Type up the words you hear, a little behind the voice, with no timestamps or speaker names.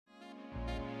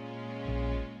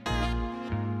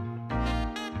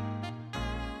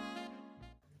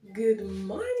Good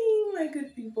morning, my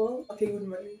good people. Okay, good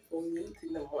morning for me. It's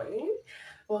in the morning.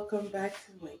 Welcome back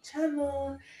to my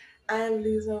channel. I'm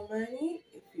Lisa Mani,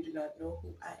 if you do not know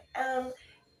who I am.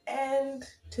 And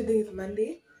today is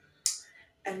Monday,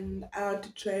 and I want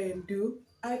to try and do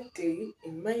a day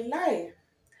in my life.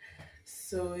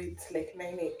 So it's like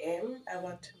 9 a.m. I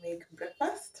want to make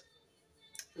breakfast,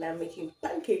 and I'm making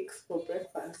pancakes for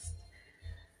breakfast.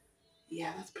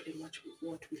 Yeah, that's pretty much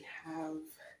what we have.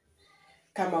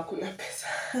 Kama kuna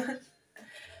pesa.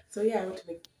 So yeah, I want to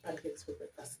make pancakes for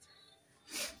breakfast.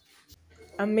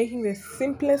 I'm making the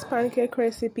simplest pancake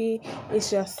recipe. It's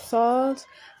just salt,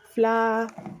 flour,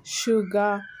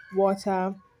 sugar,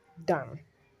 water, done.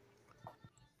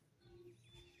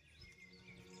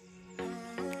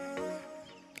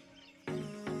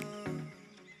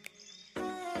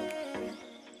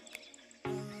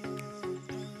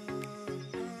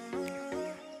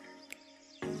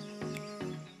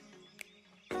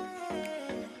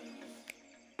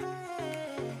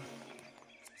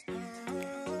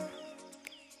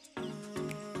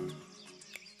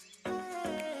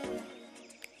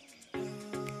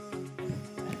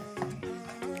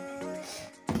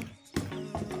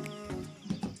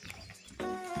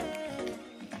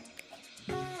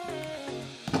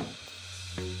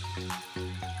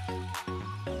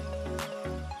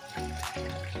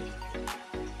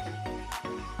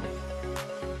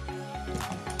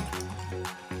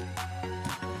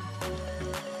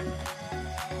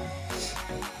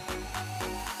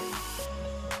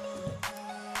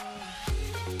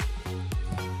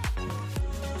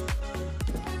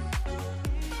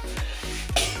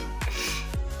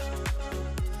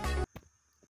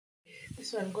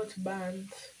 This one got banned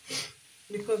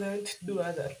because I went to do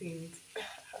other things.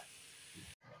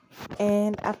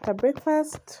 And after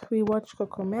breakfast, we watched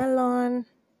Cocomelon.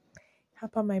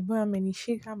 Hapa my boy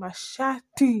amenishika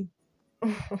mashati.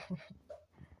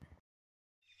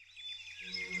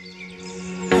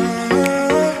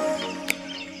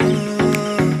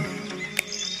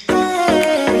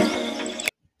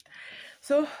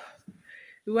 So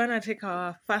we wanna take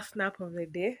our first nap of the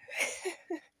day.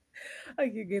 Okay,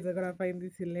 you guys are gonna find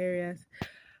this hilarious.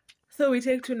 So we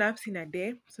take 2 naps in a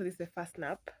day. So this is the first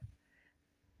nap,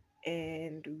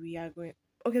 and we are going.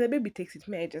 Okay, the baby takes it.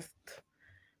 Me, I just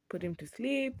put him to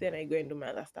sleep. Then I go and do my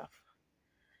other stuff.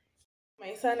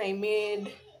 My son, I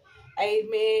made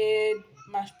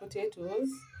mashed potatoes.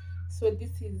 So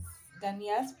this is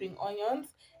dania, spring onions,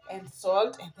 and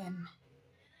salt, and then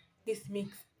this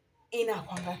mix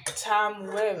inakwanga tamu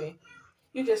wewe.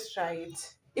 You just try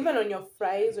it. Even on your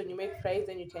fries, when you make fries,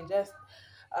 then you can just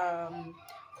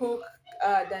cook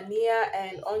dania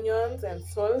and onions and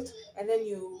salt, and then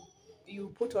you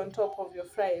put on top of your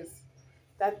fries.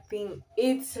 That thing,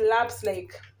 it slaps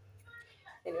like.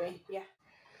 Anyway, yeah.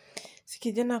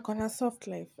 Sikijana kona soft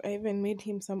life. I even made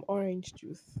him some orange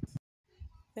juice.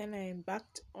 Then I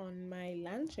embarked on my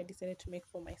lunch. I decided to make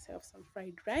for myself some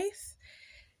fried rice.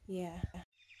 Yeah.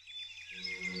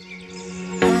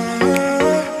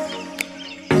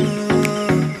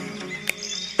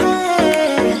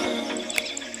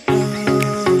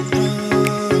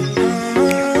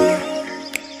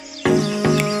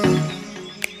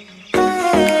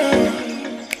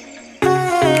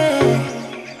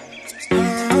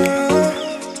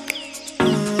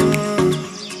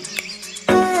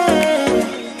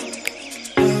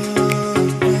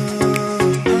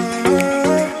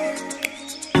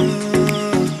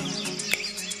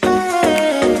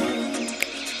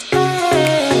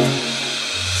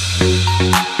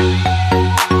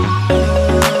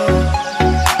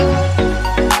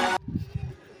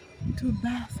 To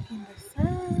bask in the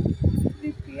sun.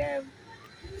 3 p.m.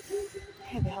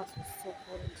 Hey, the house was so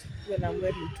cold when I'm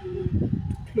wearing two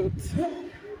clothes,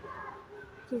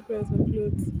 two pairs of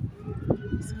clothes.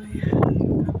 So yeah,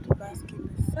 come to bask in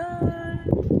the sun.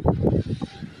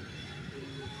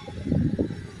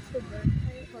 So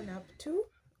we're on up 2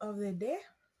 of the day.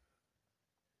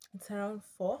 It's around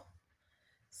 4.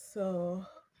 So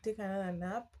take another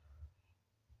nap.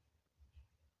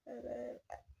 And then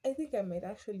I think I might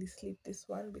actually sleep this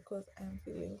one because I'm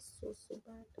feeling so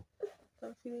bad.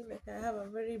 I'm feeling like I have a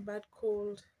very bad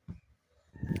cold.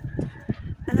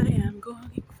 I am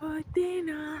going for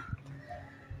dinner.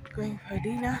 Going for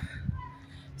dinner.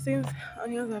 Since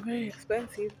onions are very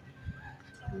expensive,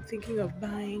 I'm thinking of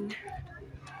buying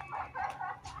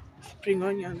spring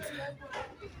onions.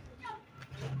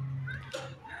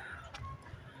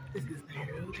 This is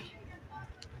Nairobi.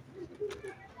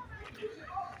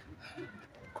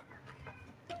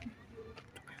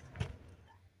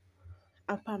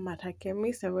 Upper Mata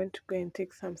Chemist, I went to go and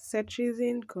take some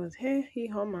cetirizine because hey, he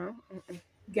homa.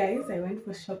 Guys, I went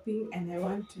for shopping and I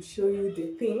want to show you the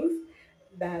things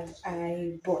that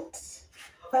I bought.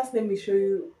 First, let me show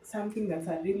you something that's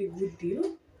a really good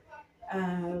deal.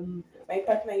 My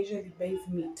partner usually buys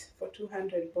meat for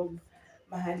 200 bob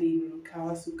mahali in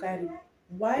Kawasukari.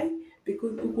 Why?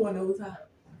 Because huko wanauza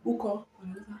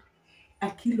a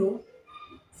kilo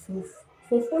for,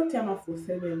 for 40 ama for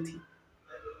 70.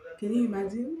 Can you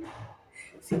imagine?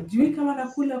 Sijui kama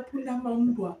nakula punda ama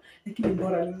mbwa, lakini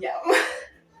bora ni nyama.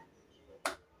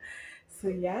 So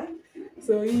yeah,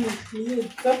 so you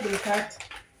stop the cat.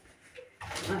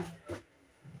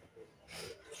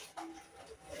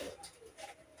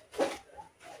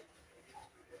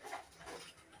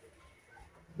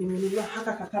 Nimenunua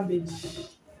haka ka cabbage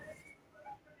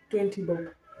 20 bob.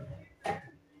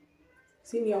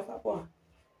 Si ni ofa poa.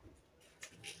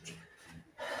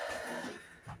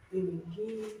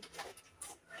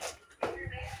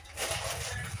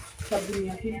 Sabuni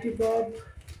ya 50 bob.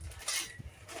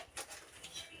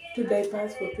 2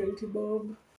 diapers for 20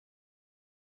 bob.